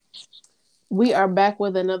We are back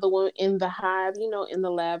with another one in the hive, in the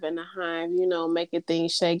lab and the hive, making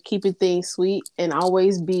things shake, keeping things sweet, and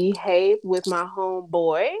always behave with my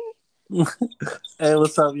homeboy. Hey,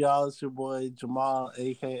 what's up, y'all? It's your boy Jamal,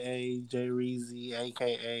 aka J Reezy,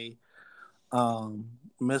 aka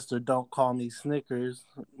Mr. Don't Call Me Snickers.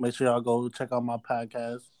 Make sure y'all go check out my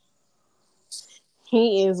podcast.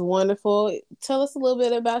 He is wonderful. Tell us a little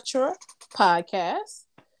bit about your podcast.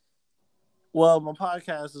 Well, my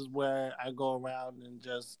podcast is where I go around and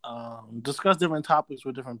just discuss different topics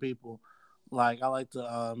with different people. Like I like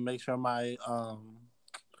to make sure my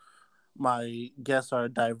guests are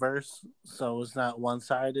diverse, so it's not one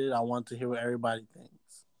sided. I want to hear what everybody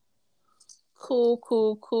thinks. Cool,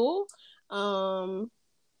 cool, cool. Um,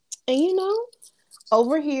 and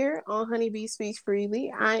over here on Honeybee Speaks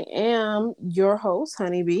Freely, I am your host,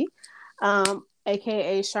 Honeybee,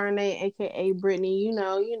 aka Charnay, aka Brittany.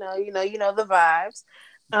 The vibes.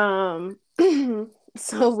 Um,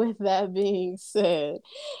 so with that being said,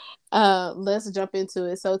 let's jump into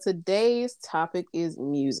it. So today's topic is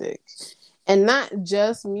music, and not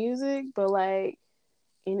just music, but like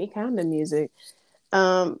any kind of music.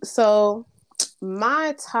 So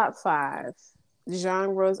my top five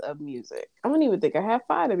genres of music. I don't even think I have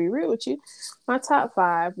five, to be real with you. My top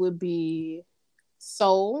five would be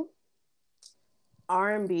soul,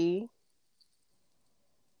 R&B,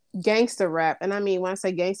 gangster rap. And I mean, when I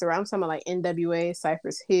say gangster rap, I'm talking about like NWA,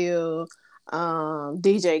 Cypress Hill,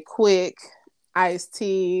 DJ Quick, Ice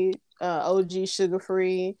T, OG Sugar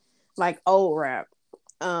Free, like old rap,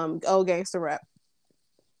 old gangster rap.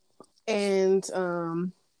 And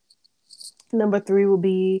number three would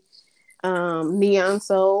be Neon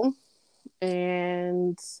Soul,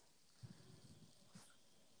 and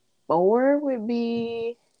four would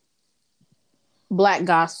be Black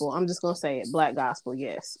Gospel. I'm just gonna say it, Black Gospel.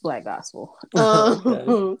 Yes, Black Gospel.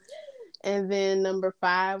 Okay. And then number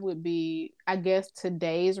five would be, I guess,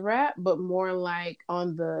 today's rap, but more like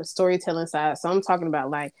on the storytelling side. So I'm talking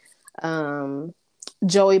about like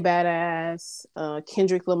Joey Badass,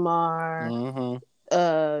 Kendrick Lamar,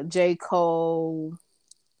 Mm-hmm. J. Cole,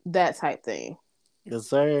 that type thing. Yes,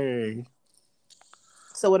 sir.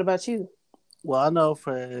 So what about you? Well, I know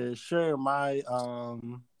for sure my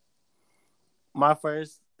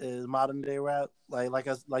first is modern day rap.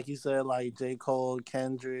 Like you said, like J. Cole,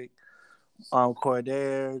 Kendrick,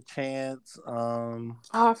 Cordair, Chance, Oh,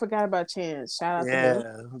 I forgot about Chance. Shout out to him.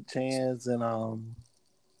 yeah, Chance, and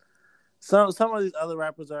some of these other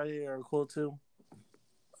rappers out here are cool too.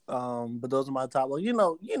 But those are my top. Well,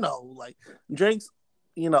 like Drake's,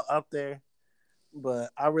 up there. But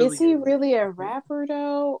I really Is he give it. really a rapper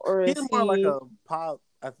though, or He's is more like he? a pop.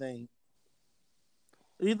 I think.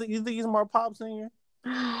 You think he's more pop singer?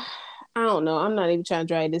 I don't know. I'm not even trying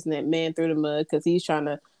to drag this man through the mud because he's trying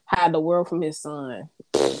to hide the world from his son.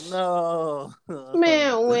 No.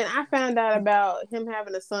 Man, when I found out about him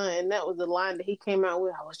having a son, and that was the line that he came out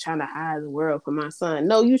with, I was trying to hide the world from my son.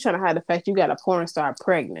 No, you trying to hide the fact you got a porn star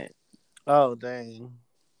pregnant. Oh dang.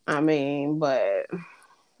 I mean, but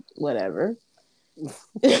whatever.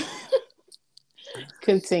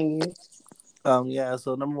 Continue. Yeah.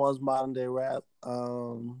 So number one is modern day rap.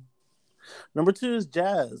 Number two is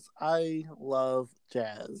jazz. I love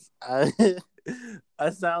jazz. I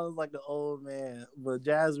sound like an old man, but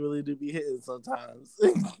jazz really do be hitting sometimes.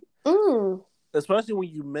 Mm. Especially when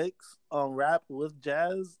you mix rap with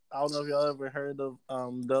jazz. I don't know if y'all ever heard of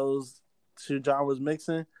those two genres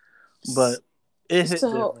mixing, but it hit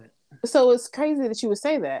So, different. so it's crazy that you would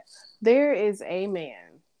say that. There is a man.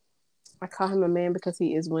 I call him a man because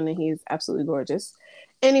he is one and he is absolutely gorgeous.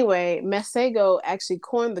 Anyway, Masego actually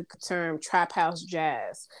coined the term trap house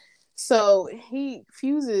jazz. So he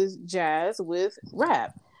fuses jazz with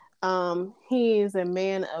rap. He is a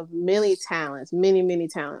man of many talents, many, many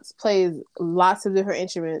talents, plays lots of different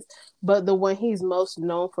instruments, but the one he's most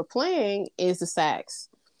known for playing is the sax.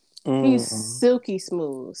 He's Mm. silky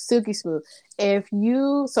smooth, silky smooth.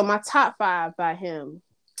 So my top five by him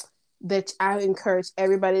that I encourage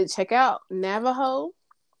everybody to check out: Navajo,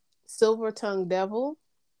 Silver Tongue Devil,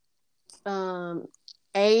 um,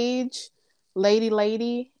 Age,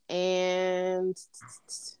 Lady, and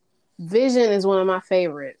Vision is one of my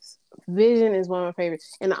favorites. Vision is one of my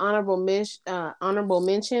favorites. And the honorable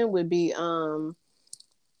mention would be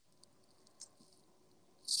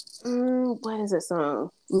what is that song?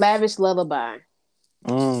 Lavish Lullaby.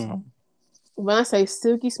 Mm. When I say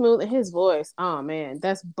silky smooth, and his voice, oh man,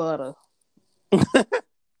 that's butter.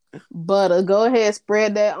 Butter. Go ahead,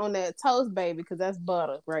 spread that on that toast, baby, because that's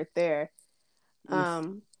butter right there.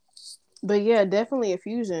 Um, but yeah, definitely a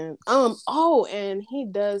fusion. Oh, and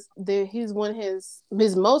he's one of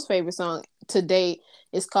his most favorite song to date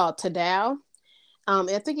is called Tadao.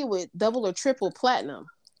 I think it would double or triple platinum.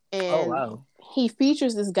 Oh And wow. he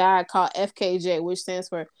features this guy called FKJ, which stands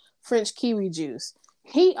for French Kiwi Juice.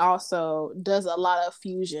 He also does a lot of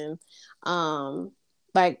fusion,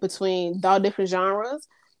 like between all different genres,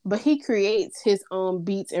 but he creates his own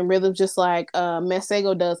beats and rhythms just like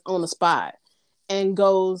Masego does on the spot and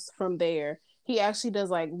goes from there. He actually does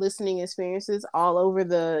like listening experiences all over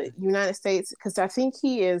the United States because I think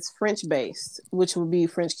he is French based, which would be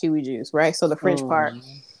French Kiwi Juice, right? So the French part.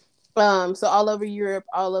 Mm. So all over Europe,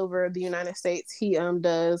 all over the United States, he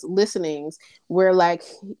does listenings where like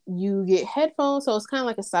you get headphones, so it's kind of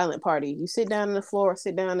like a silent party. You sit down on the floor,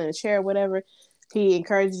 sit down in a chair, whatever. He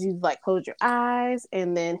encourages you to like close your eyes,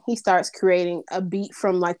 and then he starts creating a beat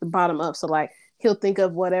from like the bottom up. So like he'll think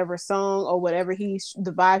of whatever song or whatever he's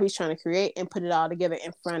the vibe he's trying to create and put it all together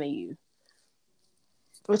in front of you,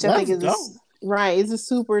 which I think That's is dope. right. It's a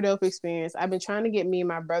super dope experience. I've been trying to get me and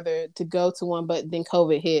my brother to go to one, but then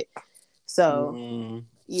COVID hit. So Mm.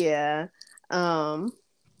 yeah. Um,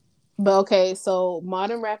 but okay, so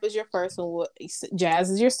modern rap is your first one. What jazz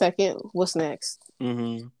is your second? What's next?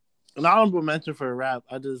 Mm-hmm. An honorable mention for rap.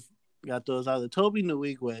 I just got those out. Toby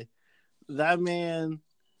Nwigwe. That man,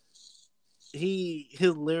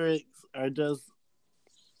 his lyrics are just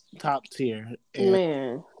top tier, and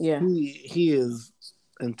Man, yeah. he is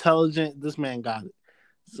intelligent. This man got it.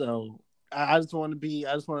 So I just want to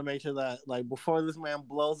I just want to make sure that like before this man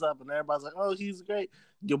blows up and everybody's like, oh, he's great.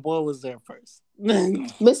 Your boy was there first.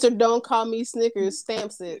 Mr. Don't Call Me Snickers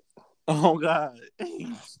stamps it. Oh God.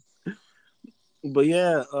 But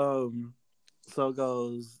yeah, so it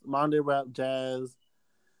goes Monday rap jazz,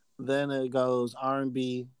 then it goes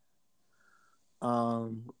R&B.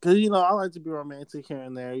 Cause I like to be romantic here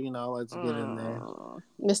and there. I like to get in there.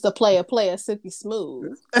 Mr. Player, Silky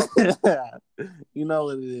Smooth. You know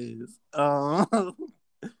what it is.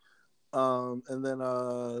 And then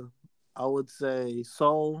I would say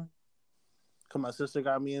soul. Cause my sister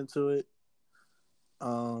got me into it.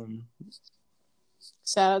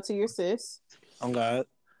 Shout out to your sis. On God.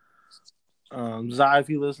 Zai, if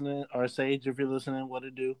you listening, or Sage, if you're listening, what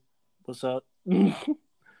it do? What's up? And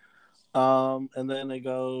then it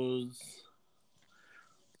goes.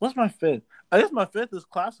 What's my fifth? I guess my fifth is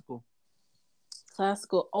classical.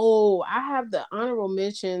 Classical. Oh, I have the honorable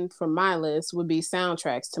mention for my list would be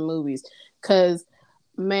soundtracks to movies. Cause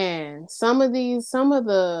man, some of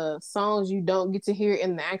the songs you don't get to hear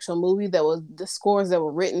in the actual movie that was the scores that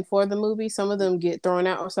were written for the movie. Some of them get thrown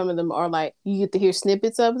out, or some of them are like you get to hear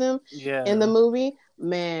snippets of them in the Yeah. movie.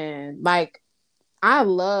 Man, like I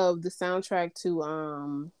love the soundtrack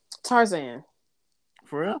to Tarzan.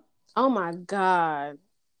 For real? Oh my god.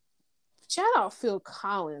 Shout out Phil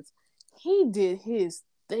Collins. He did his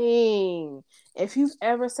thing. If you've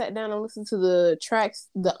ever sat down and listened to the tracks,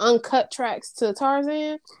 the uncut tracks to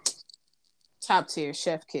Tarzan, top tier,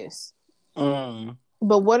 chef kiss. Mm.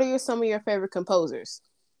 But what are some of your favorite composers?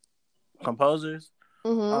 Composers?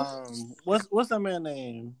 Mm-hmm. What's that man's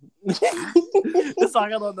name? It's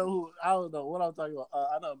like I don't know what I'm talking about.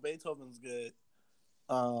 I know Beethoven's good.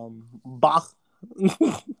 Bach.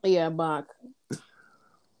 Yeah, Bach.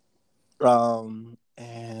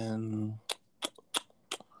 And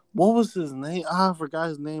what was his name? I forgot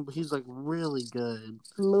his name, but he's like really good.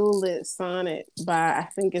 Moonlit Sonnet by I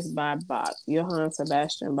think it's by Bach, Johann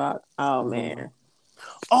Sebastian Bach. Oh man,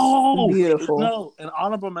 Oh beautiful. no! An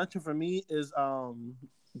honorable mention for me is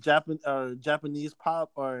Japanese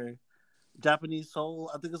pop or Japanese soul.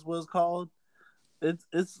 I think is what it's called.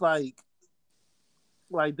 It's like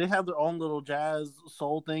they have their own little jazz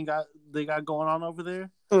soul thing they got going on over there.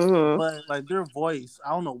 Mm-hmm. But like their voice, I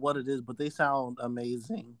don't know what it is, but they sound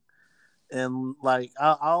amazing. And like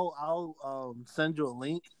I'll send you a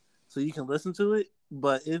link so you can listen to it.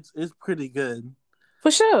 But it's pretty good.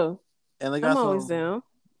 For sure. And I'm always down.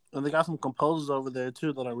 they got some composers over there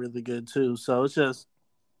too that are really good too. So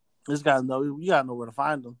you gotta know where to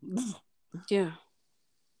find them. Yeah.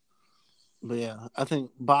 But yeah, I think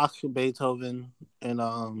Bach, Beethoven, and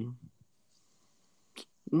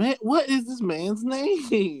man, what is this man's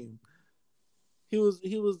name? He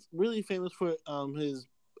was really famous for his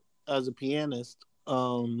as a pianist.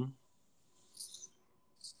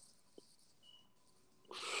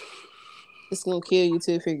 It's gonna kill you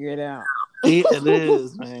to figure it out. It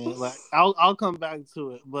is, man. Like I'll come back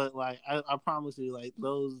to it, but like I promise you, like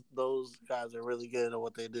those guys are really good at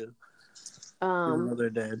what they do. Even though they're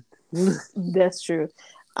dead. That's true.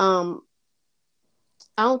 Um,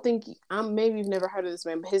 I don't think maybe you've never heard of this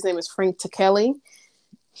man, but his name is Frank Tekeli.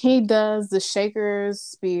 He does the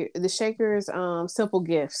Shakers simple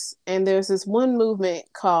gifts. And there's this one movement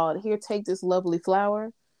called Here Take This Lovely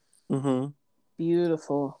Flower. Mm-hmm.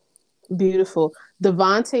 Beautiful. Beautiful.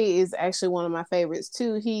 Devontae is actually one of my favorites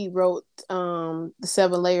too. He wrote the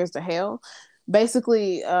Seven Layers to Hell.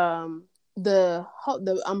 Basically, the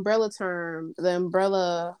umbrella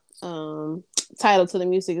title to the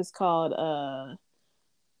music is called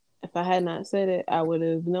if I had not said it, I would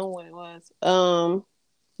have known what it was.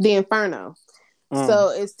 The Inferno. Mm. So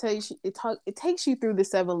it takes you through the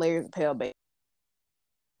seven layers of hell, baby.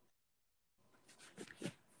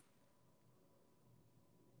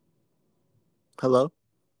 Hello?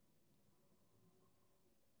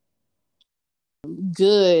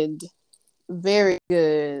 Good, very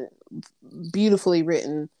good, beautifully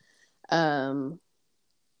written um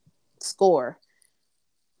score.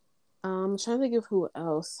 I'm trying to think of who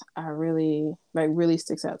else I really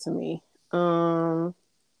sticks out to me.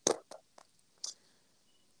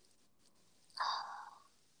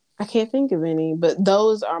 I can't think of any, but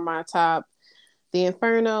those are my top. The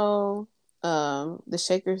Inferno, the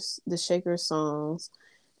Shakers songs,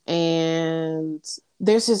 and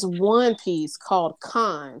there's this one piece called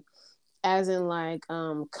Khan, as in like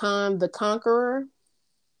Khan the Conqueror,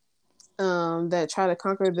 that tried to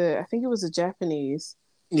conquer I think it was the Japanese.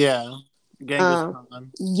 Yeah. Genghis Um,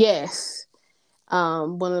 Khan. yes,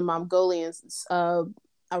 one of the Mongolians, a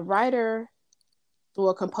writer,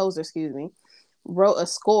 or a composer, excuse me, wrote a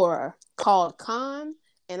score called Khan,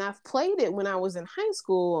 and I've played it when I was in high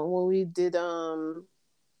school when we did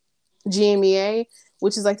GMEA,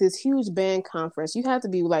 which is like this huge band conference. You have to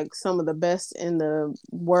be like some of the best in the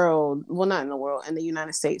world, well, not in the world, in the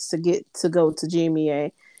United States to get to go to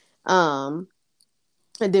GMEA.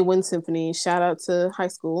 I did Wind Symphony. Shout out to high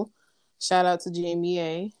school. Shout out to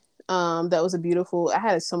GMEA. That was a beautiful. I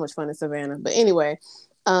had so much fun in Savannah. But anyway,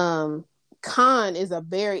 Khan is a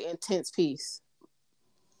very intense piece.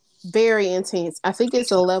 Very intense. I think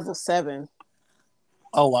it's a level 7.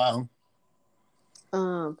 Oh wow.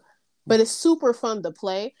 Um, but it's super fun to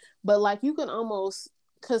play. But like you can almost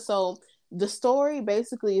the story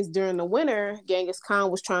basically is during the winter, Genghis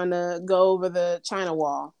Khan was trying to go over the China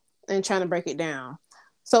Wall and trying to break it down.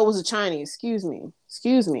 So it was a Chinese. Excuse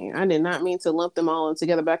me. I did not mean to lump them all in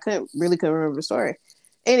together, but I couldn't remember the story.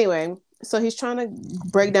 Anyway, so he's trying to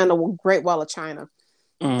break down the Great Wall of China,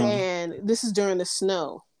 Mm. and this is during the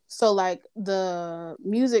snow. So like the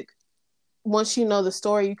music, once you know the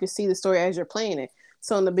story, you can see the story as you're playing it.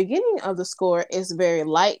 So in the beginning of the score, it's very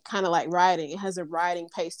light, kind of like riding. It has a riding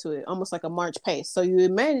pace to it, almost like a march pace. So you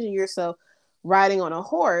imagine yourself riding on a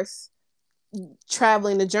horse,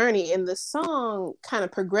 traveling the journey, and the song kind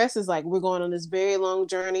of progresses like we're going on this very long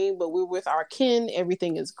journey, but we're with our kin.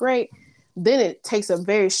 Everything is great. Then it takes a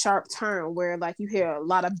very sharp turn where like you hear a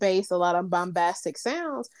lot of bass, a lot of bombastic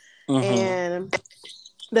sounds, Mm-hmm. and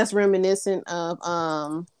that's reminiscent of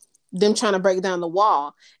them trying to break down the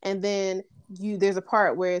wall. And then there's a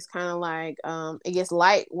part where it's kind of like it gets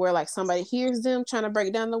light where like somebody hears them trying to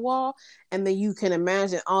break down the wall, and then you can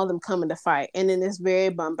imagine all of them coming to fight, and then it's very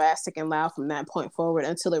bombastic and loud from that point forward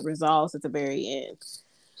until it resolves at the very end.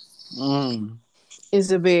 Mm. It's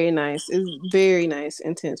very nice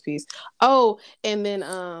intense piece. Oh, and then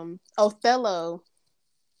Othello.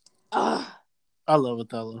 I love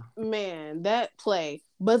Othello. Man, that play,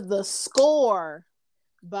 but the score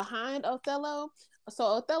behind Othello. So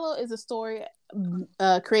Othello is a story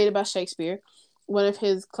created by Shakespeare, one of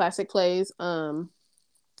his classic plays, about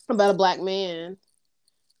a black man,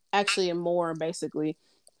 actually a Moor basically,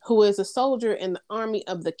 who is a soldier in the army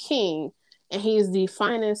of the king, and he is the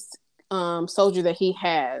finest soldier that he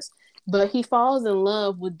has. But he falls in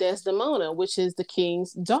love with Desdemona, which is the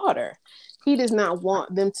king's daughter. He does not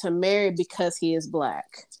want them to marry because he is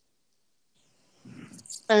black.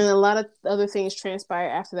 And a lot of other things transpire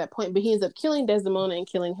after that point, but he ends up killing Desdemona and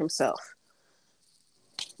killing himself.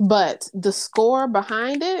 But the score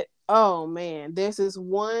behind it, oh man, there's this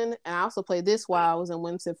one, and I also played this while I was in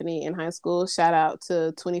Wind Symphony in high school. Shout out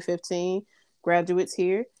to 2015 graduates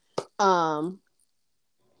here.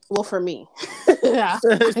 Well, for me, I,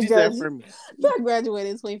 She said for me.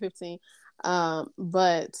 graduated in 2015.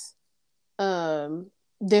 But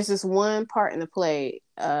there's this one part in the play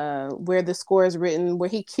where the score is written where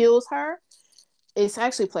he kills her. It's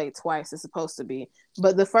actually played twice. It's supposed to be,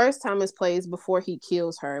 but the first time it's played before he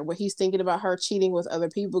kills her, where he's thinking about her cheating with other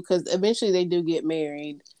people because eventually they do get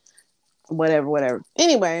married. Whatever.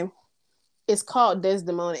 Anyway, it's called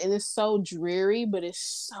Desdemona, and it's so dreary, but it's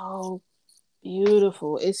so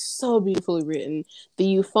beautiful. It's so beautifully written. The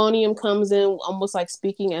euphonium comes in almost like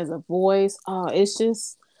speaking as a voice. Oh, it's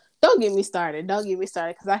just Don't get me started. Don't get me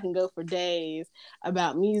started because I can go for days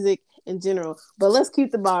about music in general. But let's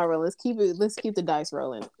keep the ball rolling. Let's keep it. Let's keep the dice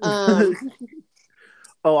rolling.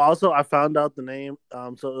 Oh, also, I found out the name.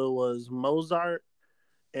 So it was Mozart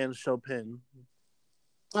and Chopin.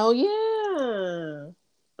 Oh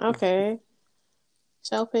yeah. Okay.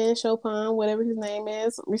 Chopin, whatever his name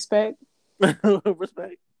is. Respect.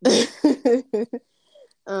 Respect.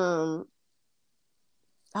 um.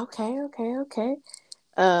 Okay.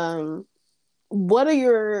 Um. What are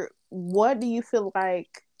your? What do you feel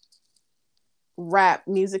like rap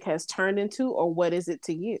music has turned into, or what is it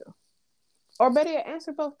to you? Or better yet,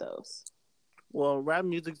 answer both those. Well, rap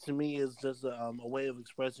music to me is just a way of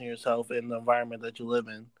expressing yourself in the environment that you live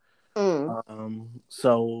in. Mm.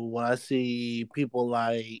 So when I see people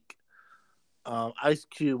like Ice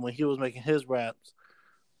Cube when he was making his raps,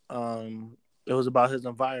 it was about his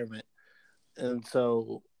environment, and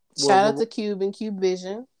so Shout out to Cube and Cube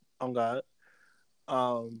Vision. on God.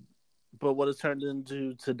 Um, but what it's turned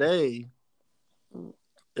into today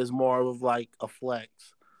is more of like a flex.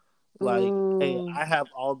 Like, hey, Mm. I have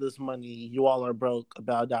all this money. You all are broke.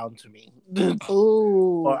 Bow down to me. Or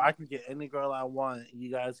Ooh. I can get any girl I want. You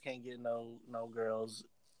guys can't get no girls.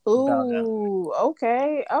 Bow down. Ooh.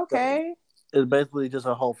 Okay. So Okay. it's basically just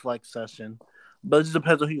a whole flex session. But it just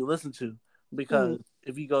depends on who you listen to. Mm. Because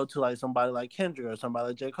if you go to like somebody like Kendrick or somebody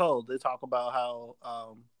like J. Cole, they talk about how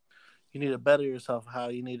you need to better yourself, how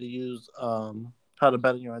you need to use how to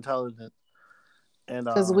better your intelligence. And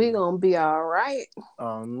Cause we gonna be all right.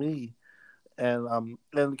 me.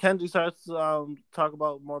 And Kendrick starts to talk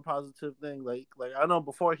about more positive things. Like I know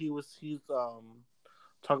before he's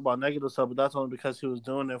talk about negative stuff, but that's only because he was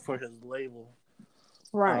doing it for his label.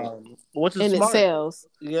 Right. Which is And it smart. sells.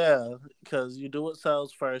 Yeah, because you do what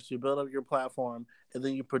sells first, you build up your platform, and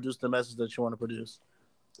then you produce the message that you want to produce.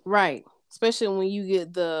 Right. Especially when you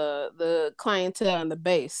get the clientele and the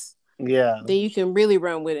base. Yeah. Then you can really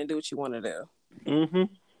run with it and do what you want to do.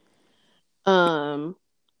 Mm-hmm. Um,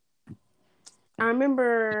 I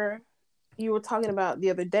remember you were talking about the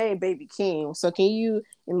other day, Baby Keem. So can you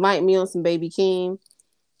enlighten me on some Baby Keem?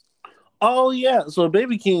 Oh yeah. So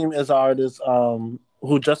Baby Keem is an artist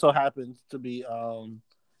who just so happens to be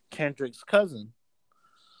Kendrick's cousin.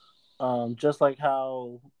 Just like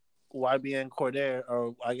how YBN Cordair,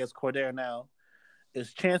 or I guess Cordair now,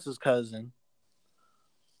 is Chance's cousin.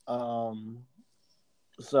 Um,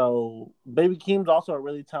 so Baby Keem's also a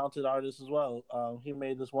really talented artist as well. He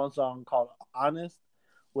made this one song called "Honest,"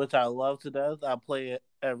 which I love to death. I play it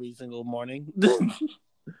every single morning.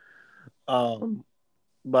 um,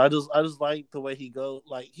 but I just like the way he goes.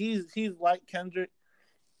 Like he's like Kendrick,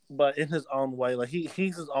 but in his own way. Like he's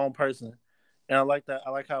his own person, and I like that. I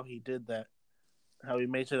like how he did that. How he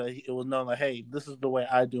made sure that it was known like, hey, this is the way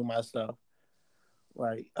I do my stuff.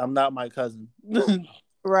 Like I'm not my cousin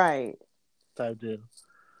Right. type deal.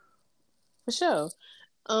 For sure.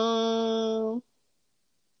 Um.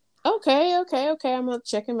 Okay. I'm gonna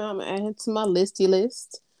check him out. I'm gonna add him to my listy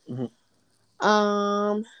list. Mm-hmm.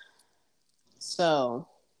 Um. So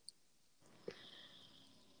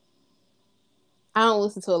I don't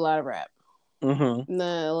listen to a lot of rap. Mm-hmm.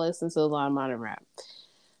 No, I listen to a lot of modern rap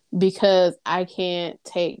because I can't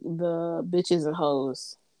take the bitches and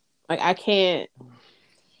hoes. Like I can't.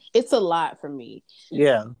 It's a lot for me.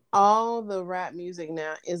 Yeah. All the rap music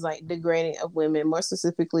now is like degrading of women, more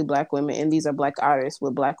specifically black women, and these are black artists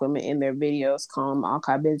with black women in their videos calling them all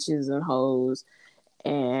kind of bitches and hoes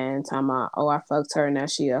and talking about, oh, I fucked her, now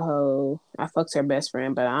she a hoe. I fucked her best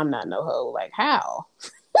friend, but I'm not no hoe. Like how?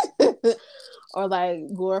 Or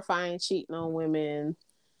like glorifying cheating on women.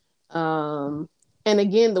 Um, and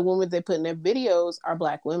again, the women they put in their videos are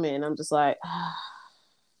black women. I'm just like,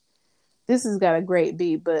 this has got a great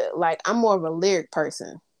beat, but like I'm more of a lyric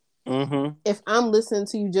person. Mm-hmm. If I'm listening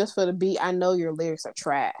to you just for the beat, I know your lyrics are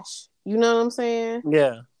trash. You know what I'm saying?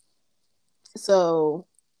 Yeah. So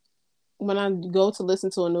when I go to listen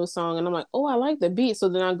to a new song and I'm like, oh, I like the beat. So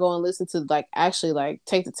then I go and listen to like actually like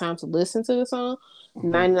take the time to listen to the song.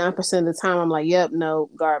 Mm-hmm. 99% of the time I'm like, yep, no,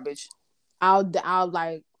 garbage. I'll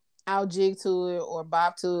jig to it or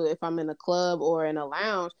bop to it if I'm in a club or in a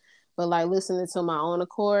lounge. But like listening to my own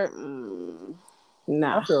accord, I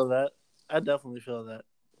nah. feel that. I definitely feel that.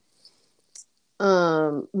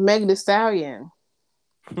 Meg Thee Stallion.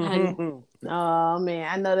 Oh man,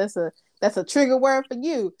 I know that's a trigger word for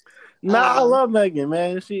you. Nah, I love Megan,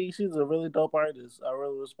 man. She's a really dope artist. I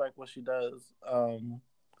really respect what she does.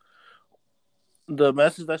 The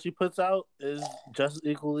message that she puts out is just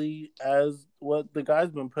equally as what the guy's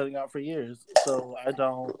been putting out for years. So I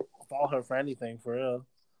don't fault her for anything, for real.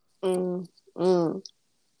 mm, mm,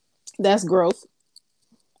 that's growth.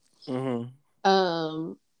 Mm-hmm.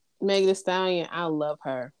 Um, Megan Thee Stallion, I love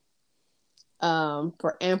her.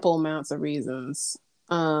 For ample amounts of reasons.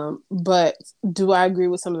 But do I agree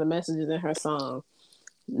with some of the messages in her song?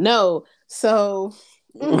 No. So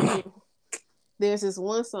there's this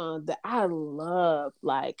one song that I love,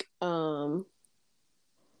 like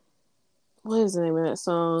what is the name of that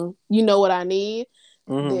song? You Know What I Need.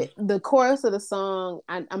 Mm-hmm. The chorus of the song,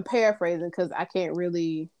 I'm paraphrasing because I can't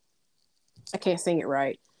sing it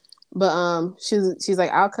right. But she's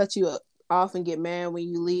like, I'll cut you off and get mad when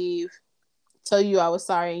you leave. Tell you I was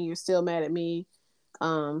sorry and you're still mad at me.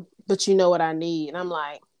 But you know what I need. And I'm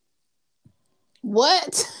like,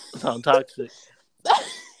 what? Sound toxic.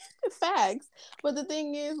 Facts. But the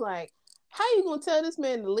thing is, like, how you gonna tell this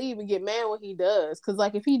man to leave and get mad when he does? Because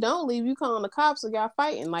like, if he don't leave, you calling the cops and y'all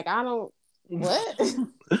fighting. Like, I don't. What?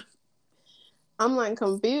 I'm like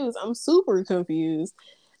confused. I'm super confused.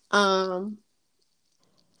 Um,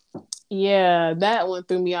 yeah, that one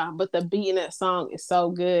threw me off. But the beat in that song is so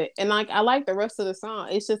good, and like, I like the rest of the song.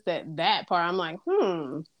 It's just that part. I'm like,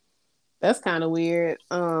 that's kind of weird.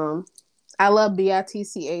 I love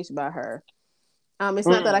Bitch by her. It's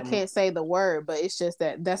not that I Mm. can't say the word, but it's just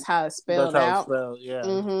that that's how it's That's spelled how it's out. spelled. Yeah.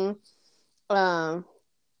 Mm-hmm.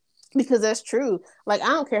 Because that's true. Like, I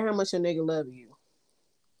don't care how much a nigga love you,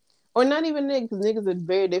 or not even niggas, because niggas are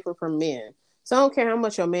very different from men. So I don't care how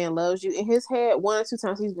much your man loves you. In his head, one or two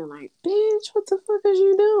times he's been like, "Bitch, what the fuck is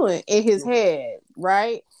you doing?" In his head,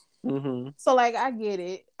 right? Mm-hmm. So like, I get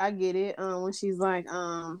it. I get it. When she's like,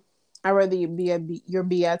 "I'd rather you be your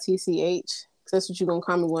bitch. That's what you gonna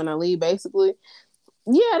call me when I leave." Basically,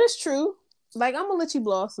 yeah, that's true. Like, I'm gonna let you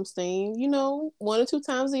blow off some steam. You know, one or two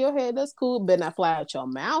times in your head, that's cool. Better not fly out your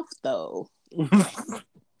mouth though.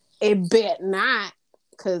 It bet not,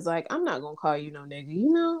 cause like, I'm not gonna call you no nigga.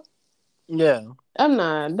 You know, Yeah. I'm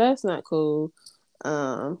not. That's not cool.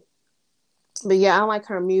 Um, but yeah, I like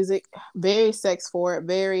her music. Very sex forward.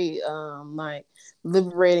 Very like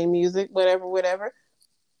liberating music. Whatever, whatever.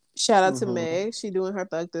 Shout out to Mm-hmm. Meg. She doing her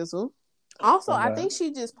thug thistle. Also, I Okay. think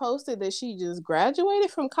she just posted that she just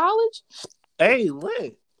graduated from college. Hey,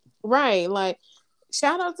 lit. Right, like,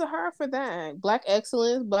 shout out to her for that. Black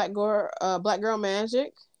excellence, black girl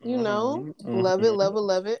magic. You know, Mm-hmm. love it, Mm-hmm. love it,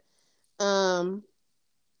 love it. Um,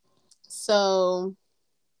 so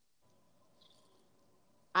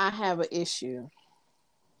I have an issue.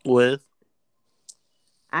 With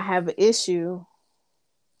I have an issue.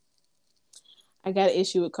 I got an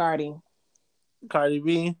issue with Cardi. Cardi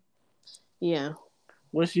B, Yeah,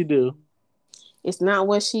 what she do? it's not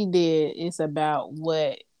what she did. It's about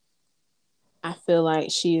what I feel like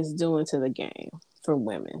she is doing to the game for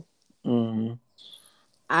women. Mm.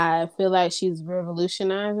 I feel like she's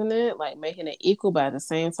revolutionizing it, like making it equal, but at the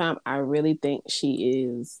same time, I really think she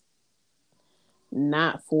is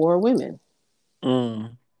not for women.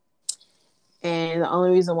 Mm. And the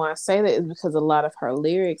only reason why I say that is because a lot of her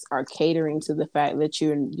lyrics are catering to the fact that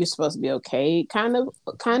you're supposed to be okay, kind of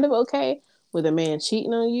okay with a man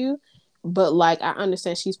cheating on you. But like, I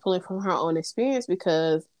understand she's pulling from her own experience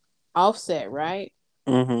because Offset, right,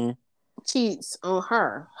 Mm-hmm. cheats on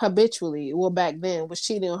her habitually. Well, back then was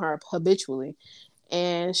cheating on her habitually,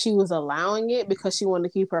 and she was allowing it because she wanted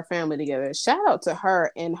to keep her family together. Shout out to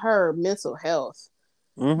her and her mental health,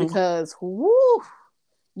 Mm-hmm. because woo,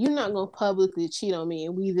 you're not gonna publicly cheat on me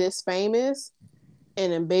and we this famous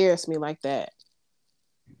and embarrass me like that.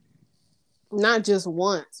 Not just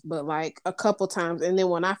once, but like a couple times. And then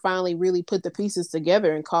when I finally really put the pieces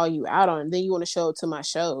together and call you out on it, then you want to show it to my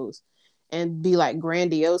shows and be like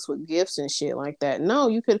grandiose with gifts and shit like that. No,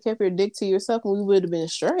 you could have kept your dick to yourself and we would have been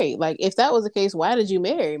straight. Like, if that was the case, why did you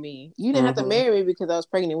marry me? You didn't have to Mm-hmm. marry me because I was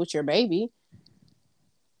pregnant with your baby.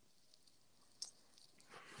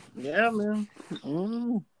 Yeah, man.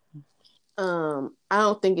 Mm. I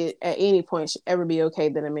don't think it at any point should ever be okay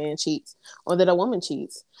that a man cheats or that a woman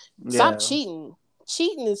cheats. Stop Yeah. cheating.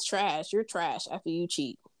 Cheating is trash. You're trash after you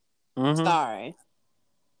cheat. Mm-hmm. Sorry.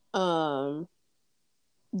 Um,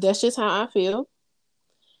 that's just how I feel.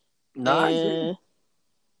 No, I agree.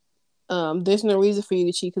 And there's no reason for you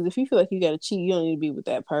to cheat, because if you feel like you gotta cheat, you don't need to be with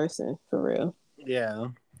that person for real. Yeah.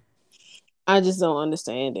 I just don't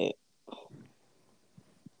understand it.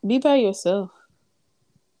 Be by yourself.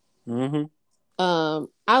 Mm-hmm.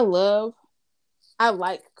 I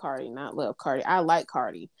like Cardi, not love Cardi. I like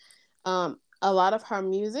Cardi. A lot of her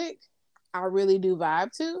music, I really do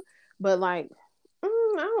vibe to, but like, I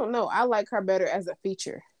don't know. I like her better as a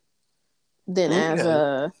feature than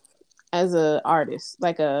Okay. as a artist.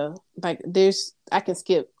 Like there's I can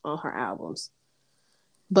skip on her albums,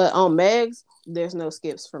 but on Meg's, there's no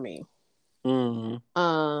skips for me. Mm-hmm.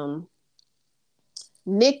 Um,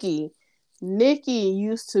 Nikki. Nikki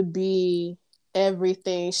used to be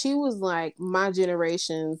everything. She was like my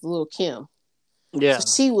generation's Lil' Kim. Yeah.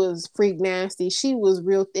 She was freak nasty. She was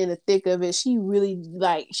real in the thick of it. She really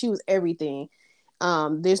like she was everything.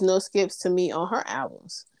 There's no skips to me on her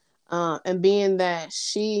albums. And being that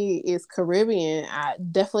she is Caribbean, I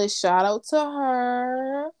definitely shout out to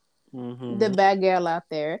her, the Mm-hmm. bad girl out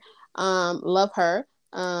there. Love her.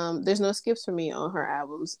 There's no skips for me on her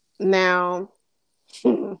albums. Now,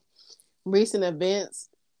 recent events.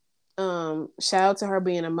 Shout out to her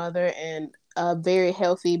being a mother and a very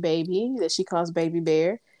healthy baby that she calls Baby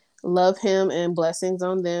Bear. Love him and blessings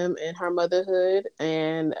on them and her motherhood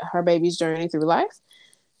and her baby's journey through life.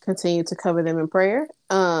 Continue to cover them in prayer.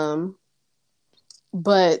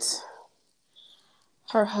 But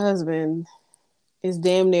her husband is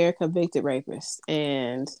damn near a convicted rapist,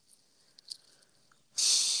 and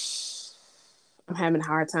I'm having a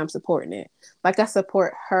hard time supporting it. Like I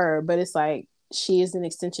support her, but it's like she is an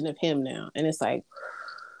extension of him now, and it's like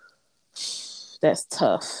that's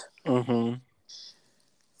tough. Mm-hmm.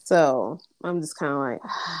 So I'm just kind of like,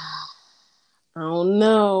 I don't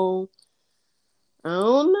know. I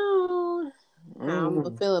don't know how I'm gonna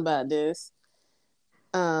Mm-hmm. feel about this.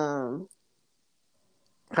 Um,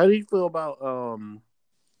 How do you feel about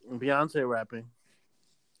Beyonce rapping?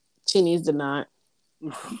 she needs to not.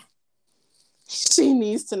 She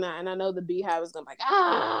needs to not. And I know the Beehive is gonna be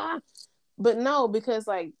like, but no, because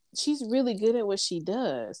like she's really good at what she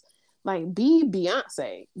does. Like be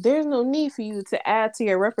Beyonce. There's no need for you to add to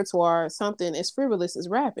your repertoire something as frivolous as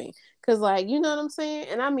rapping. Cause like you know what I'm saying?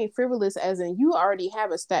 And I mean frivolous as in you already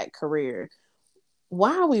have a stacked career.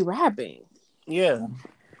 Why are we rapping? Yeah.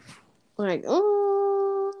 Like,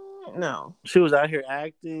 no. She was out here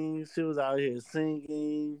acting. She was out here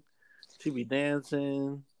singing. She be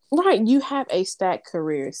dancing. Right, you have a stacked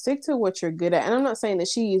career. Stick to what you're good at. And I'm not saying that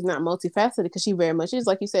she is not multifaceted because she very much is.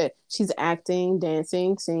 Like you said, she's acting,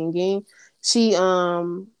 dancing, singing. She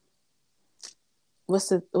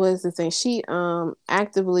what is the thing? She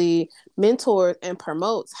actively mentors and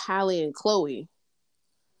promotes Halle and Chloe.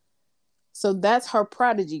 So that's her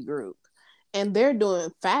prodigy group. And they're doing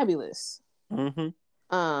fabulous.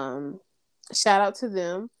 Mm-hmm. Um Shout out to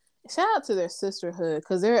them. Shout out to their sisterhood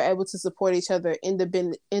because they're able to support each other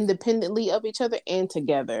independently of each other and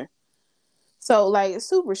together. So like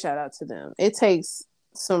super shout out to them. It takes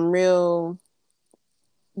some real,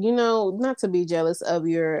 not to be jealous of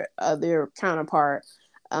your other counterpart,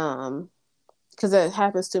 because that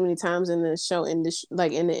happens too many times in the show industry,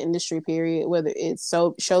 like in the industry period, whether it's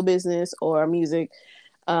show business or music.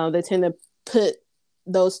 They tend to put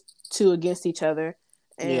those two against each other,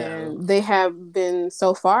 Yeah. and they have been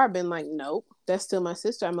so far been like, nope, that's still my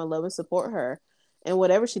sister. I'm gonna love and support her. And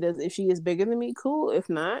whatever she does, if she is bigger than me, cool. If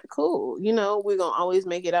not, cool. We're gonna always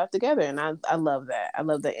make it out together. And I love that. I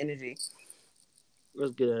love that energy.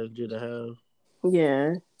 That's good energy to have.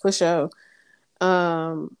 Yeah, for sure.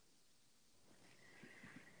 Um,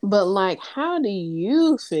 but like, how do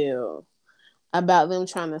you feel about them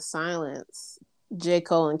trying to silence J.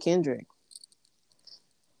 Cole and Kendrick?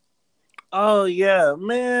 Oh yeah,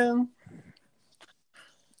 man.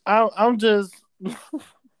 I'm just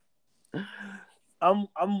I'm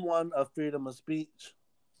one of freedom of speech.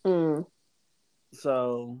 Mm,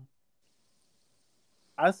 So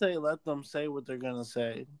I say let them say what they're gonna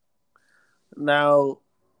say. Now,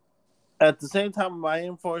 at the same time, I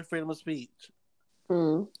am for freedom of speech.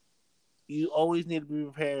 mm. You always need to be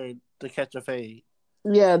prepared to catch a fade.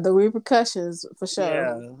 Yeah, the repercussions for sure.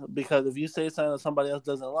 Yeah, because if you say something that somebody else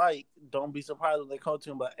doesn't like, don't be surprised when they come to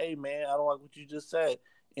you and be like, "Hey, man, I don't like what you just said."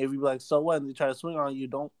 And if you be like, "So what?" and they try to swing on you,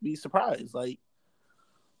 don't be surprised. Like,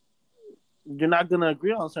 you're not gonna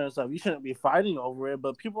agree on certain stuff. You shouldn't be fighting over it,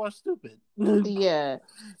 but people are stupid. Yeah.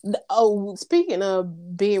 Oh, speaking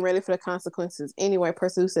of being ready for the consequences, any white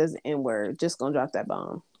person who says the N word just gonna drop that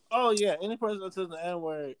bomb Oh yeah, any person that says the N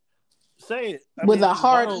word, say it. I with mean, a if you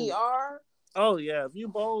hard bold, er. oh yeah, if you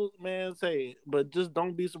bold, man, say it. But just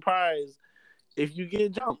don't be surprised if you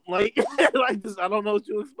get jumped. Like, like this, I don't know what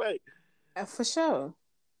you expect. For sure,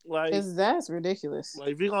 Like, because that's ridiculous.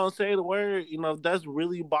 if you're gonna say the word, if that's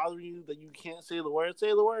really bothering you that you can't say the word, say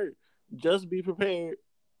the word. Just be prepared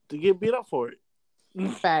to get beat up for it.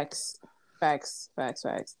 Facts, facts, facts,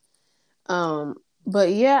 facts. But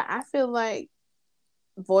yeah, I feel like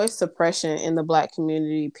voice suppression in the Black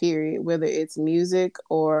community, period, whether it's music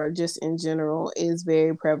or just in general, is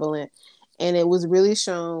very prevalent, and it was really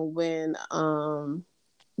shown when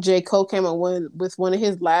J. Cole came up with one of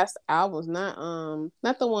his last albums, not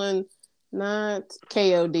the one, not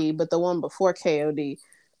KOD, but the one before KOD.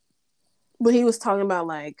 But he was talking about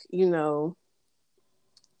like,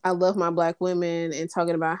 I love my black women and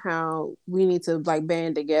talking about how we need to like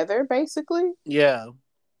band together, basically. Yeah.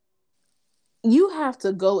 You have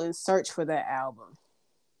to go and search for that album.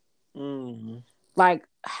 Mm. Like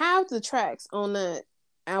half the tracks on that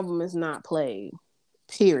album is not played.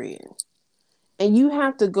 Period. And you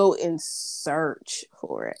have to go and search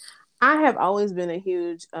for it. I have always been a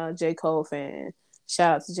huge J. Cole fan.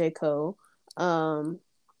 Shout out to J. Cole.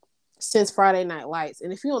 Since Friday Night Lights.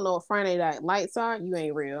 And if you don't know what Friday Night Lights are, you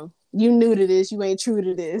ain't real. You new to this. You ain't true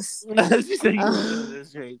to this. She said you knew to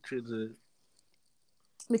this. You ain't true to this.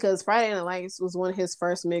 Because Friday Night Lights was one of his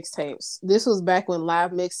first mixtapes. This was back when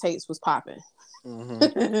live mixtapes was popping.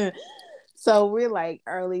 Mm-hmm. So we're like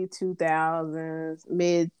early 2000s,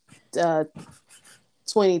 mid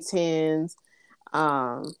 2010s,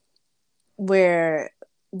 where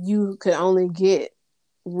you could only get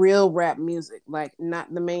real rap music, like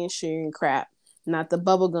not the mainstream crap, not the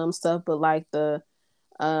bubblegum stuff, but like the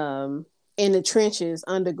in the trenches,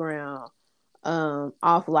 underground,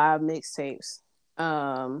 off live mixtapes.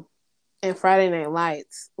 And Friday Night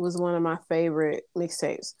Lights was one of my favorite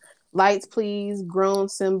mixtapes. Lights Please, Grown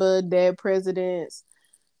Simba, Dead Presidents.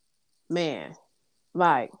 Man,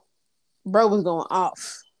 like, bro was going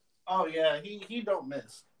off. Oh yeah, he don't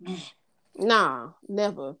miss. Nah,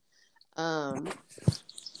 never. Um,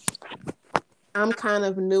 I'm kind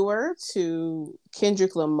of newer to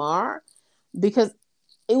Kendrick Lamar because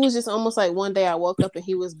it was just almost like one day I woke up and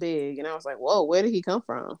he was big, and I was like, "Whoa, where did he come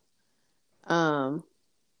from?" Um,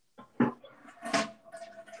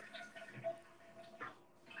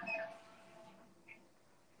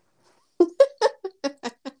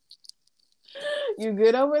 you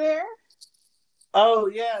good over there? Oh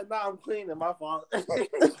yeah, no, I'm cleaning. My fault.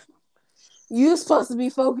 You supposed to be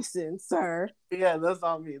focusing, sir. Yeah, that's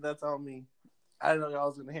on me. That's on me. I didn't know y'all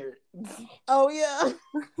was gonna hear it. Oh yeah.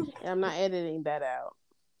 I'm not editing that out.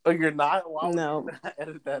 Oh, you're not? Why would you No, not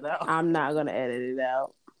edit that out? I'm not gonna edit it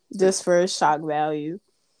out just for shock value.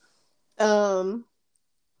 Um,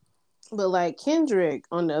 but like Kendrick,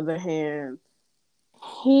 on the other hand,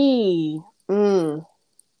 he,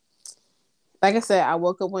 like I said, I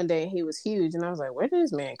woke up one day and he was huge, and I was like, where did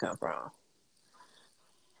this man come from?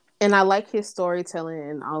 And I like his storytelling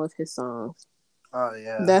in all of his songs. Oh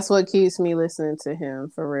yeah. That's what keeps me listening to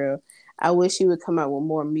him for real. I wish he would come out with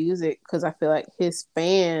more music because I feel like his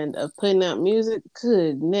span of putting out music,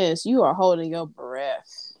 goodness, you are holding your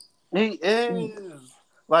breath. He is.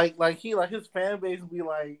 Like his fan base be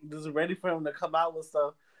like just ready for him to come out with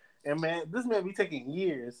stuff. And man, this may be taking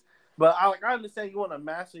years. But I understand you want to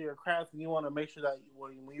master your craft and you want to make sure that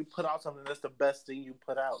when you put out something that's the best thing you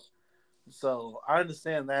put out. So I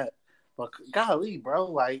understand that. But golly, bro,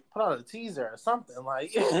 like put out a teaser or something.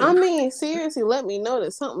 Like I mean, seriously, let me know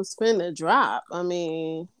that something's finna drop. I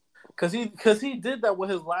mean, Cause he did that with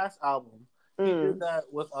his last album. He did mm, that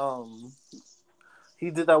with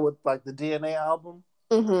he did that with like the DNA album.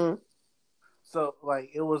 mm-hmm, So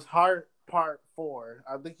like it was Heart Part 4.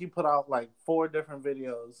 I think he put out like 4 different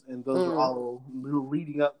videos, and those were mm, all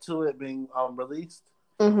leading up to it being released.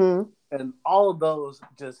 mm-hmm. And all of those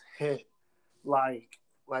just hit. Like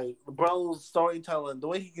bro's storytelling, the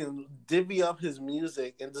way he can divvy up his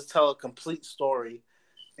music and just tell a complete story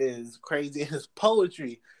is crazy. His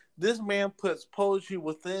poetry, this man puts poetry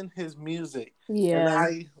within his music, and Yeah.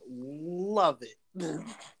 I love it.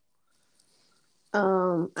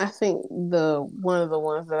 I think the one of the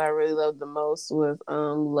ones that I really loved the most was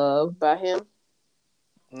Love by him.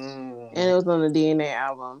 And Mm. it was on the DNA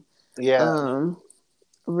album. Yeah,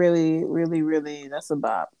 Really, really, really, that's a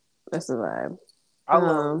bop. That's a vibe. I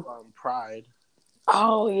love Um, Pride.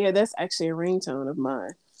 oh yeah, that's actually a ringtone of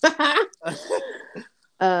mine.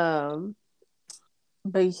 um,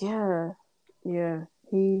 but yeah, yeah,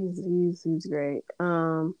 he's great.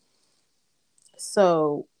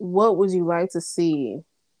 So what would you like to see,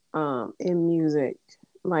 in music,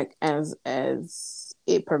 like as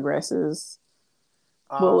it progresses?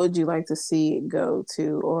 What um, would you like to see it go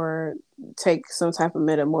to, or take some type of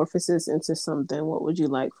metamorphosis into something? What would you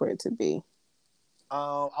like for it to be?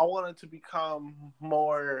 I want it to become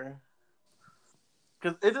more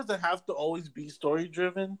because it doesn't have to always be story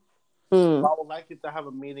driven. Mm, I would like it to have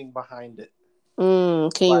a meaning behind it. can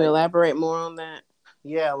you Like, elaborate more on that?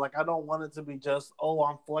 yeah, like I don't want it to be just, oh,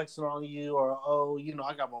 I'm flexing on you, or oh,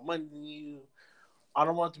 I got more money than you. I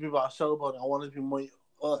don't want it to be about showboating. I want it to be more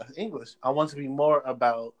English. I want it to be more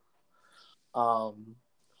about um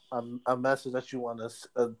a message that you want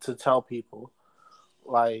to tell people,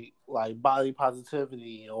 like body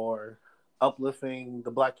positivity, or uplifting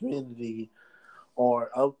the Black community, or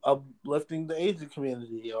uplifting the Asian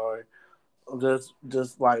community, or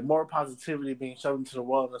just like more positivity being shown into the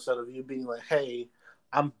world instead of you being like, hey,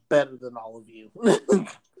 I'm better than all of you.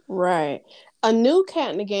 Right. A new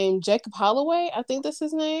cat in the game, Jacob Holloway, I think that's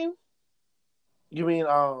his name. You mean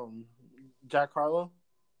Jack Harlow?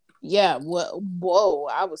 Yeah, whoa,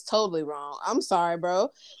 I was totally wrong. I'm sorry, bro.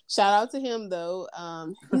 Shout out to him though.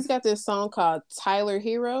 He's got this song called Tyler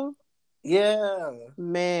Hero. Yeah.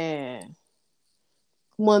 Man,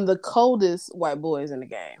 one of the coldest white boys in the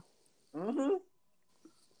game.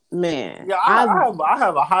 Mm-hmm. Man, Yeah, I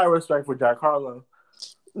have a high respect for Jack Harlow.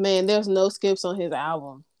 Man, there's no skips on his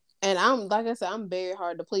album. And I'm like I said, I'm very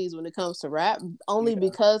hard to please when it comes to rap, only Yeah.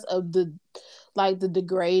 because of the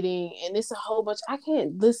degrading, and it's a whole bunch. I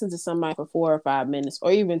can't listen to somebody for 4 or 5 minutes,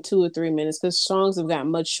 or even 2 or 3 minutes, because songs have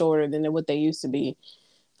gotten much shorter than what they used to be.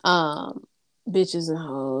 Um, Bitches and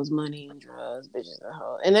hoes, money and drugs, bitches and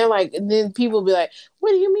hoes, and they're like, and then people be like,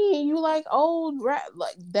 "What do you mean you like old rap?"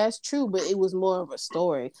 Like that's true, but it was more of a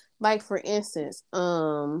story. Like for instance,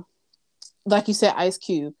 like you said, Ice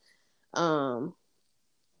Cube. Um,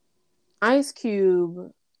 Ice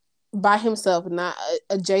Cube by himself, not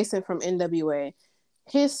adjacent from NWA.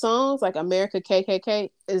 His songs like America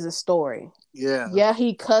KKK is a story. Yeah. Yeah,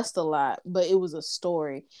 he cussed a lot, but it was a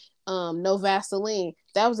story. No Vaseline,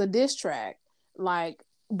 that was a diss track. Like,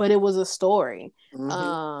 but it was a story.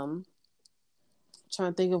 Mm-hmm.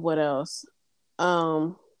 Trying to think of what else.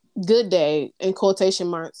 Good Day in quotation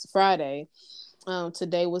marks Friday.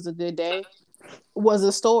 Today was a good day. Was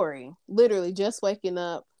a story. Literally just waking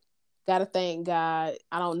up. Gotta thank God.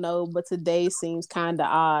 I don't know, but today seems kind of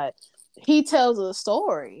odd. He tells a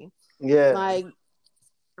story. Yeah. Like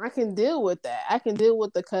I can deal with that. I can deal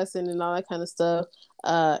with the cussing and all that kind of stuff.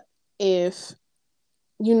 If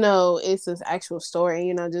it's an actual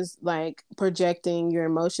story, just like projecting your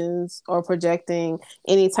emotions or projecting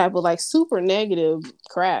any type of like super negative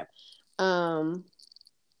crap. Um,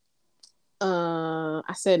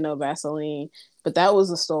 I said no Vaseline, but that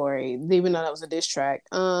was a story, even though that was a diss track.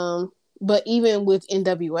 But even with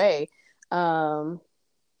NWA, I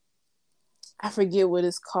forget what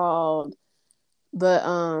it's called, but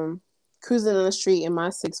cruising on the street in my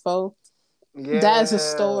 6'4", that's a Yeah.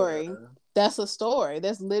 story. That's a story.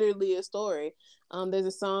 That's literally a story. There's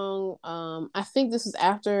a song. I think this is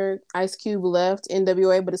after Ice Cube left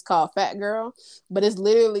NWA, but it's called Fat Girl. But it's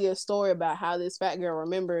literally a story about how this fat girl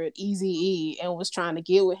remembered Eazy-E and was trying to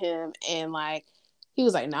get with him, and like he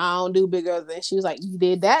was like, "Nah, I don't do big girls." And she was like, "You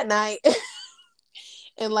did that night,"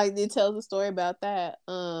 and like it tells a story about that.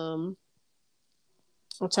 I'm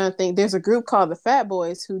trying to think. There's a group called the Fat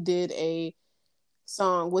Boys who did a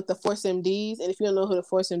song with the Force MDs. And if you don't know who the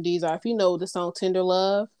Force MDs are, if you know the song Tender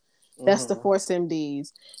Love, that's the Mm-hmm. Force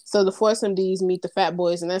MDs. So the Force MDs meet the Fat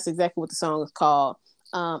Boys, and that's exactly what the song is called.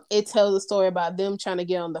 It tells a story about them trying to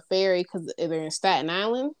get on the ferry because they're in Staten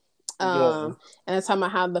Island. Yeah. And it's talking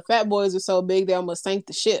about how the Fat Boys are so big they almost sank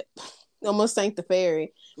the ship, almost sank the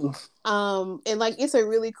ferry. And like it's a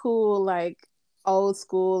really cool like old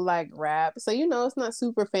school like rap. So it's not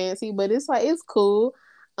super fancy, but it's like it's cool.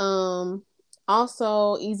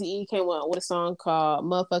 Also, Eazy-E came out with a song called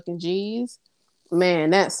 "Motherfucking G's." Man,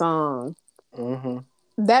 that song Mm-hmm.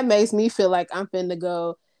 that makes me feel like I'm finna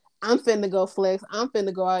go. I'm finna go flex. I'm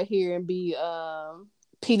finna go out here and be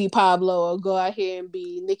Petey Pablo, or go out here and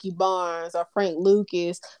be Nicky Barnes or Frank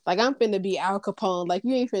Lucas. Like I'm finna be Al Capone. Like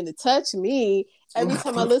you ain't finna touch me. Every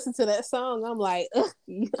time I listen to that song, I'm like, I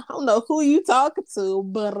don't know who you talking to,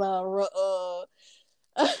 but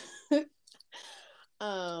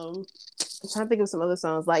I'm trying to think of some other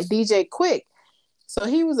songs like DJ Quick. So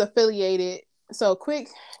he was affiliated. So quick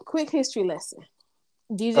history lesson.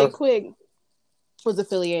 DJ Okay. Quick was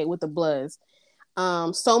affiliated with the Bloods.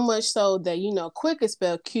 So much so that Quick is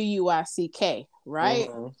spelled Quick, right?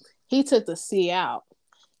 Mm-hmm. He took the C out.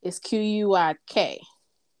 It's Quik.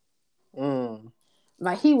 Mm.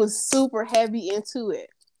 Like he was super heavy into it,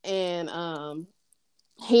 and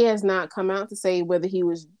he has not come out to say whether he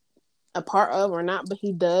was a part of or not, but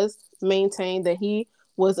he does maintain that he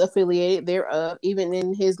was affiliated thereof, even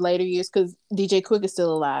in his later years, because DJ Quick is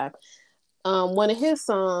still alive. One of his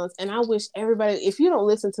songs, and I wish everybody, if you don't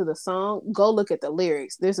listen to the song, go look at the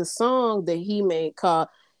lyrics. There's a song that he made called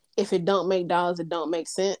 "If It Don't Make Dollars, It Don't Make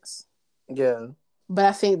Sense." Yeah. But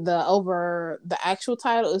I think the actual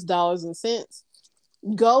title is "Dollars and Cents."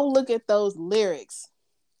 Go look at those lyrics.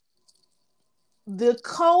 The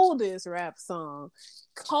coldest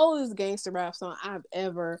gangster rap song I've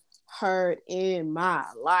ever heard in my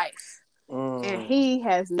life. And Mm. he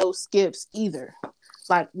has no skips either.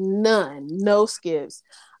 Like none, no skips.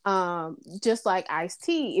 Just like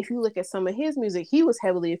Ice-T, if you look at some of his music, he was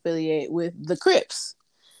heavily affiliated with the Crips.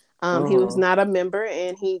 He was Uh-huh. not a member,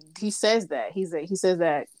 and he says that he says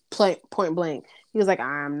that point blank. He was like,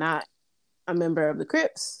 I'm not a member of the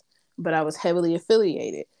Crips, but I was heavily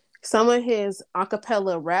affiliated. Some of his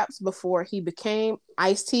acapella raps before he became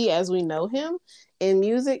Ice-T as we know him in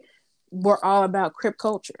music were all about Crip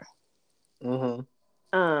culture. Uh-huh.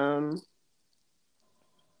 Um,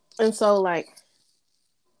 and so like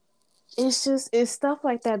it's stuff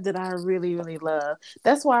like that that I really really love.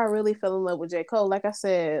 That's why I really fell in love with J. Cole. Like I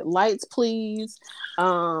said, Lights Please,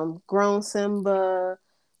 Grown Simba,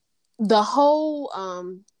 the whole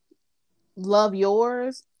Love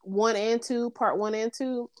Yours 1 and 2, part 1 and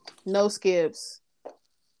 2, no skips.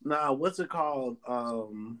 Now, what's it called?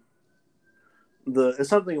 The it's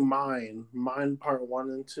something mine part 1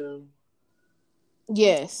 and 2.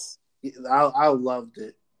 Yes, I loved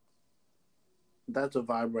it. That's a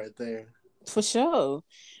vibe right there. for sure.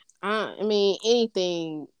 I mean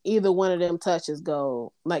anything either one of them touches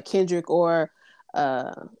gold, like Kendrick or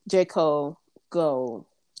J. Cole gold.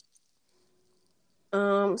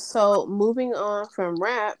 So moving on from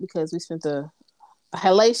rap because we spent a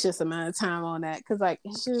hellacious amount of time on that because like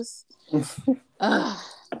it's just uh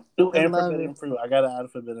Ooh, I and love it. Forbidden Fruit. I gotta add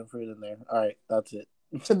Forbidden Fruit in there. All right, that's it.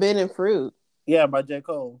 Forbidden Fruit. Yeah, by J.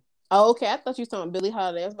 Cole. Oh, okay. I thought you were talking Billie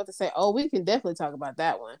Holiday. I was about to say, oh, we can definitely talk about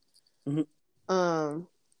that one. Mm-hmm. Um,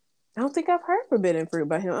 I don't think I've heard Forbidden Fruit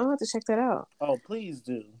by him. I'll have to check that out. Oh, please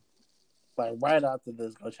do. Like right after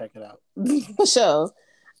this, go check it out. For sure.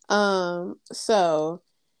 So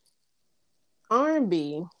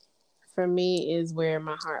R&B for me is where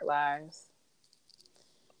my heart lies.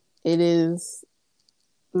 It is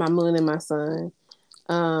my moon and my sun.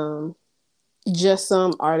 Um, just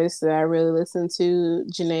some artists that I really listen to.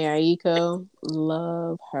 Janae Aiko,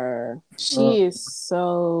 love her. Uh, She is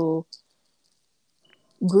so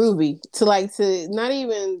groovy to not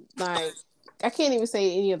even like I can't even say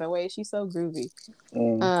it any other way. She's so groovy.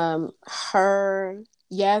 mm. Her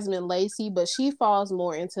Yasmin Lacey, but she falls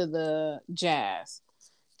more into the jazz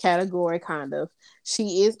category, kind of.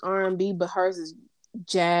 She is R&B, but hers is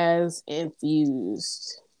jazz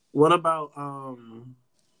infused. What about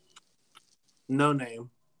No Name?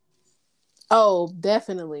 Oh,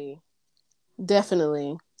 definitely,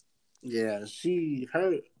 definitely. Yeah,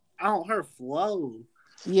 her flow.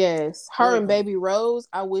 Yes, her Her, and Baby Rose.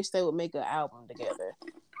 I wish they would make an album together.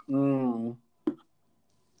 mm.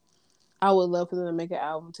 I would love for them to make an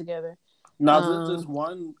album together. Now there's this Um,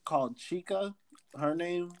 one called Chica. Her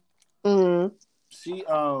name. mm.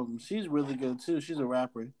 She's really good too. She's a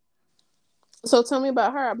rapper. So tell me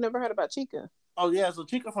about her. I've never heard about Chica. Oh yeah, so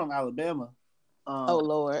Chica from Alabama. Oh Um,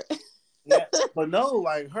 Lord. yeah, but no,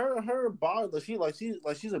 like her bar,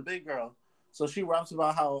 she's a big girl. So she raps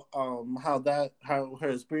about how her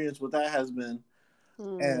experience with that has been,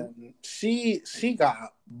 Mm. and she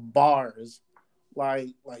got bars like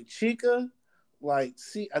Chica, like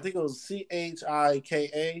I think it was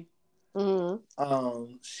Chika.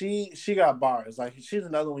 Mm. She got bars. Like she's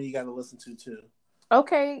another one you got to listen to too.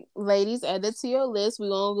 Okay, ladies, add it to your list. We're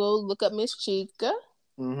gonna go look up Miss Chica.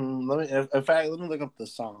 In fact, let me look up the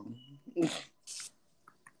song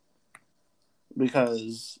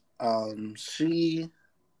because High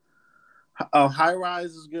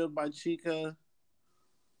Rise is good by Chica.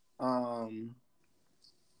 Um,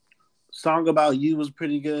 Song About You was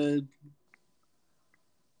pretty good,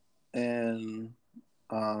 and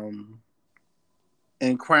um,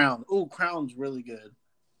 and Crown. Ooh, Crown's really good.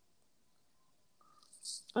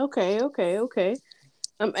 Okay.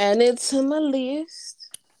 I'm adding it to my list.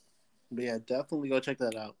 But yeah, definitely go check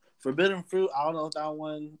that out. Forbidden Fruit. I don't know if that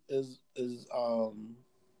one is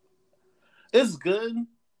it's good,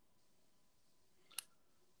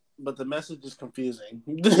 but the message is confusing.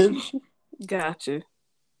 Gotcha.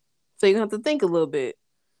 So you have to think a little bit.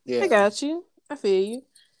 I Yeah. got you. I feel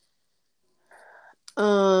you.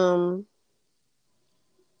 Um,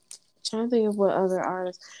 trying to think of what other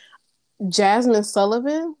artists. Jasmine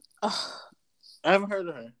Sullivan. Ugh. I haven't heard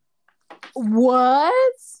of her. What?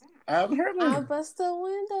 I haven't heard of I her. bust the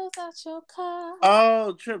windows out your car.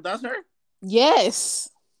 Oh, Trip, that's her? Yes.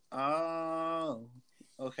 Oh.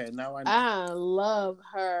 Okay, now I know. I love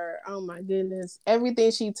her. Oh my goodness.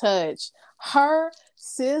 Everything she touched. Her,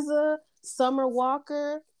 SZA, Summer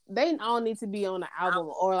Walker, they all need to be on an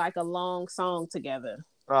album or like a long song together.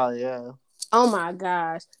 Oh yeah. Oh my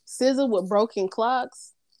gosh. SZA with Broken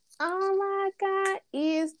Clocks. Oh my God,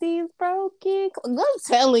 is these I'm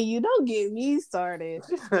telling you, don't get me started.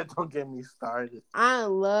 Don't get me started. I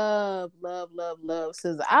love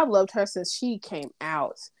SZA. I've loved her since she came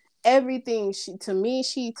out. Everything she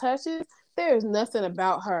touches, there's nothing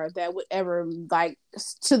about her that would ever, like,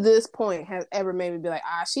 to this point has ever made me be like,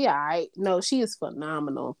 she alright. No, she is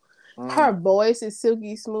phenomenal. Her voice is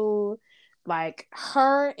silky smooth. Like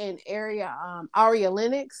her and Aria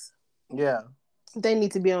Lennox. Yeah. They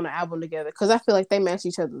need to be on the album together because I feel like they match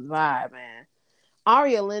each other's vibe, man.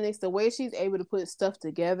 Aria Lennox, the way she's able to put stuff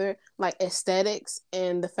together, like aesthetics,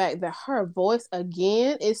 and the fact that her voice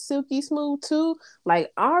again is silky smooth too.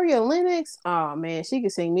 Like Aria Lennox, oh man, she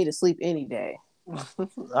could sing me to sleep any day. All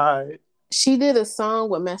right. She did a song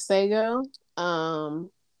with Masego,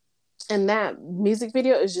 and that music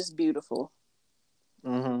video is just beautiful.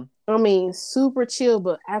 Mm-hmm. I mean, super chill,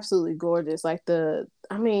 but absolutely gorgeous. Like I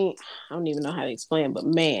don't even know how to explain, but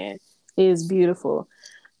man, it is beautiful.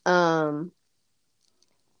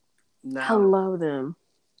 Now, I love them.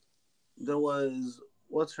 There was,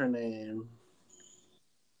 what's her name?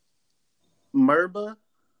 Merba?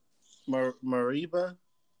 Mereba?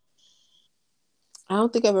 I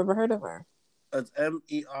don't think I've ever heard of her. It's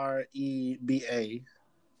Mereba.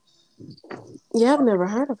 Yeah, I've never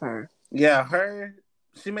heard of her. Yeah,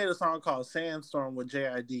 she made a song called Sandstorm with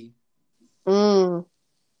JID. And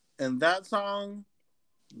that song,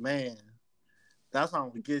 man, that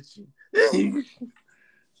song will get you.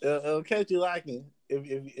 It'll catch you lacking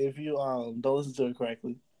if you don't listen to it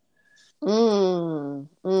correctly. I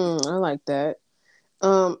like that.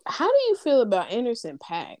 How do you feel about Anderson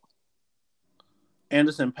 .Paak?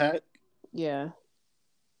 Anderson .Paak? Yeah.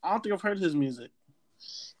 I don't think I've heard his music.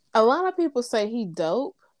 A lot of people say he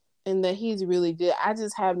dope and that he's really good. I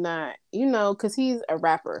just have not, because he's a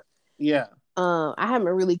rapper. Yeah. I haven't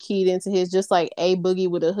really keyed into his, just like A Boogie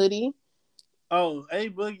with a Hoodie. Oh, A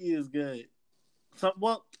Boogie is good.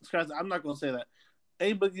 I'm not gonna say that.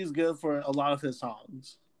 A Boogie is good for a lot of his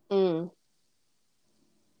songs. Because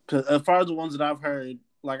as far as the ones that I've heard,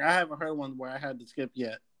 like I haven't heard one where I had to skip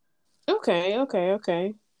yet. Okay.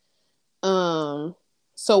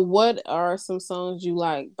 So what are some songs you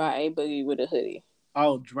like by A Boogie with a Hoodie?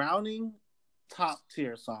 Oh, Drowning, top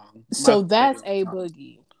tier song. So that's A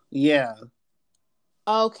Boogie. Yeah.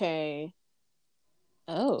 Okay.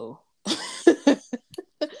 Oh.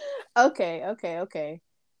 Okay.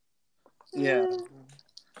 Yeah.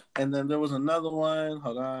 And then there was another one.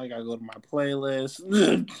 Hold on, I gotta go to my playlist.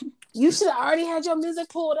 You should have already had your music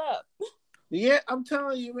pulled up. Yeah, I'm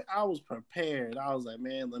telling you, I was prepared. I was like,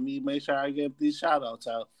 man, let me make sure I get these shout outs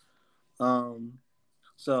out.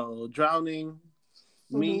 So Drowning,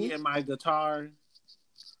 Me and My Guitar,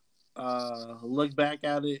 Look Back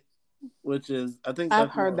at It, which is, I think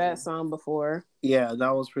I've heard that song before. Yeah,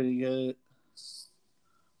 that was pretty good.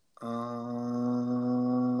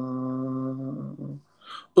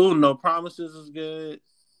 No Promises is good.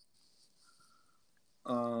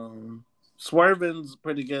 Swerving's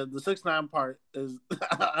pretty good. The 6ix9ine part is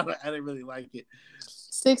I didn't really like it.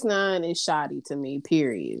 6ix9ine is shoddy to me,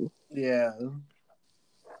 period. Yeah.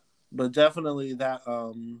 But definitely that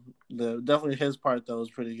definitely his part though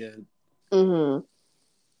is pretty good.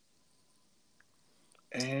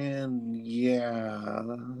 And yeah.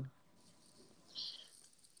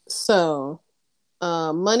 So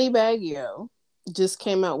Moneybagg Yo just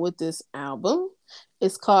came out with this album.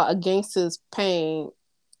 It's called A Gangsta's Pain,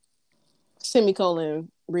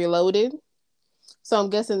 Reloaded. So I'm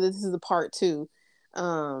guessing this is a part 2.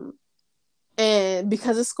 And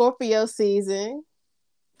because it's Scorpio season,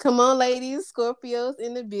 come on ladies, Scorpios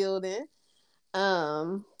in the building.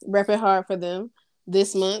 Repping hard for them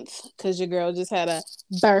this month because your girl just had a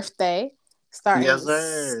birthday starting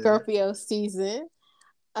Scorpio season.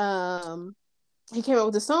 He came out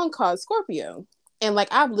with a song called Scorpio. And like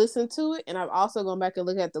I've listened to it and I've also gone back and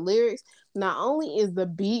looked at the lyrics. Not only is the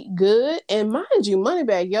beat good, and mind you,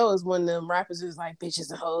 Moneybagg Yo is one of them rappers who's like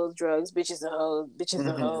bitches and hoes, drugs, bitches and hoes, bitches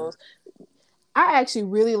and hoes. I actually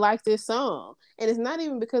really like this song. And it's not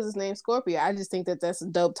even because it's named Scorpio. I just think that that's a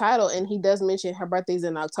dope title. And he does mention her birthday's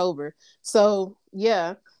in October. So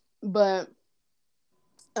yeah. But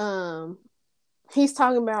he's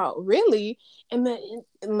talking about really, and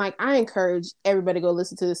like I encourage everybody to go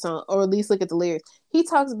listen to this song or at least look at the lyrics. He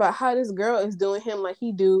talks about how this girl is doing him like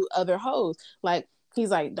he do other hoes. Like he's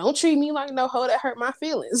like, don't treat me like no hoe that hurt my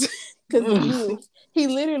feelings. Because he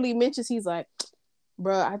literally mentions, he's like,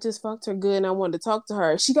 bro, I just fucked her good and I wanted to talk to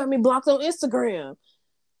her. She got me blocked on Instagram.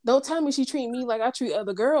 Don't tell me she treat me like I treat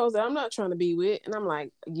other girls that I'm not trying to be with. And I'm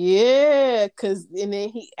like, yeah. And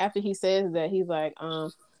then after he says that, he's like,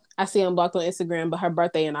 I see I'm blocked on Instagram, but her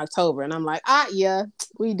birthday in October. And I'm like, yeah,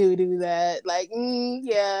 we do that. Like,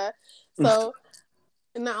 yeah. So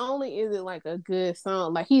not only is it like a good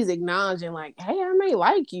song, like he's acknowledging, like, hey, I may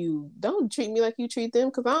like you. Don't treat me like you treat them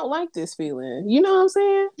because I don't like this feeling. You know what I'm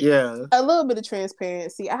saying? Yeah. A little bit of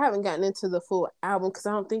transparency. I haven't gotten into the full album because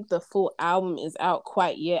I don't think the full album is out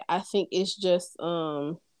quite yet. I think it's just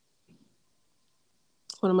what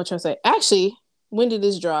am I trying to say? Actually, when did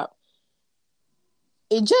this drop?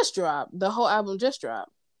 It just dropped. The whole album just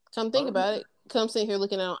dropped. Come think about it. Come sit here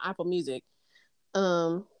looking at on Apple Music.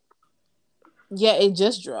 Yeah, it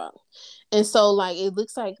just dropped. And so like it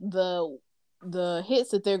looks like the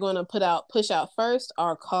hits that they're gonna push out first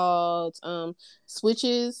are called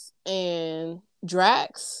Switches and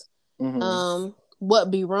Drax.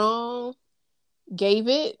 What Be Wrong, Gave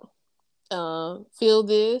It, Feel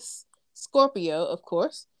This, Scorpio, of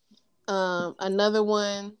course. Another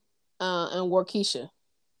one, and Workeisha.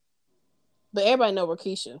 But everybody know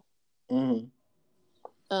Workeisha.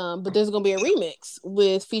 But there's gonna be a remix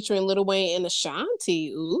with featuring Lil Wayne and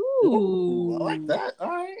Ashanti. Ooh, I like that. All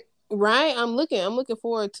right. Right? I'm looking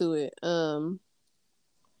forward to it.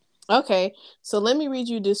 Okay, so let me read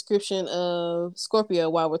you a description of Scorpio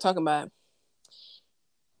while we're talking about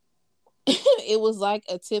it. It was like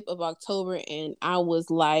a tip of October, and I was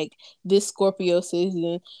like, "This Scorpio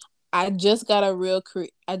season, I just got a real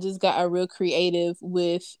creative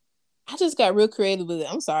with." I just got real creative with it.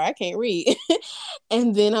 I'm sorry, I can't read.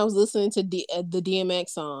 And then I was listening to the DMX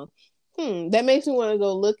song. That makes me want to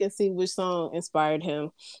go look and see which song inspired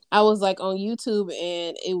him. I was like on YouTube,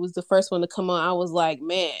 and it was the first one to come on. I was like,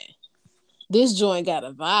 man, this joint got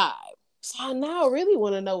a vibe. So I now really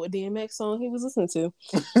want to know what DMX song he was listening to.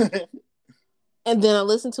 And then I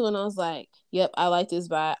listened to it and I was like, yep, I like this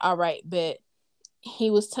vibe. All right, but he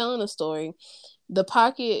was telling a story. The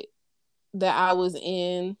pocket that I was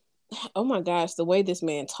in, oh my gosh, the way this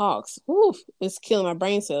man talks, it's killing my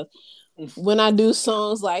brain cells. When I do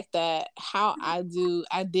songs like that, how I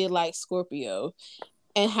did like Scorpio,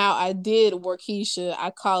 and how I did Workeisha, I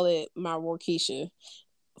call it my Workeisha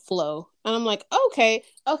flow. And I'm like, okay,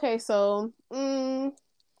 so I'm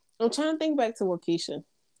trying to think back to Workeisha.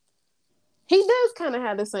 He does kind of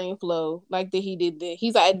have the same flow like that he did then.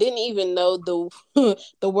 He's like, I didn't even know the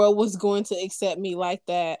the world was going to accept me like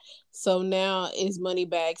that. So now it's money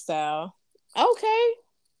bag style. Okay.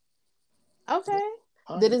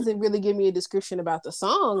 That doesn't really give me a description about the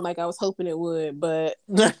song like I was hoping it would, but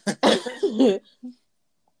but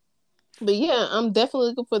yeah, I'm definitely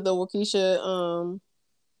looking for the Workeisha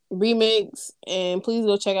remix, and please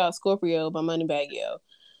go check out Scorpio by Moneybagg Yo.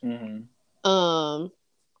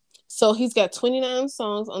 So he's got 29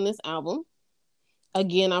 songs on this album.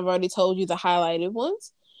 Again, I've already told you the highlighted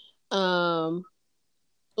ones.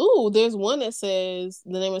 There's one that says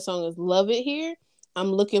the name of the song is Love It Here. I'm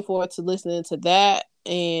looking forward to listening to that.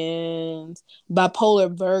 And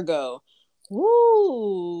Bipolar Virgo.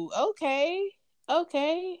 Ooh, okay.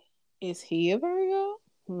 Is he a Virgo?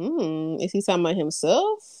 Is he talking about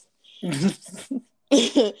himself?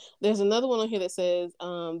 There's another one on here that says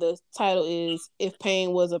the title is If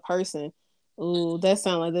Pain Was a Person. Ooh, that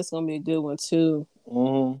sounds like that's gonna be a good one too.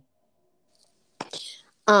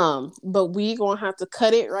 But we gonna have to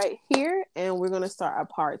cut it right here, and we're gonna start a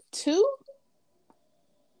part 2.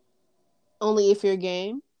 Only if you're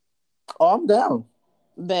game. Oh, I'm down.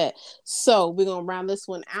 Bet. So we're gonna round this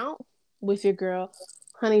one out with your girl,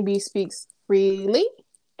 Honeybee Speaks Freely,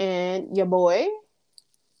 and your boy,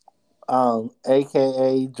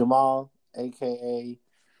 AKA Jamal, AKA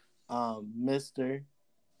Mr.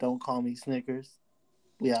 Don't Call Me Snickers.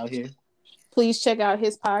 We out here. Please check out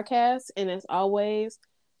his podcast, and as always,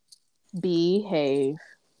 behave.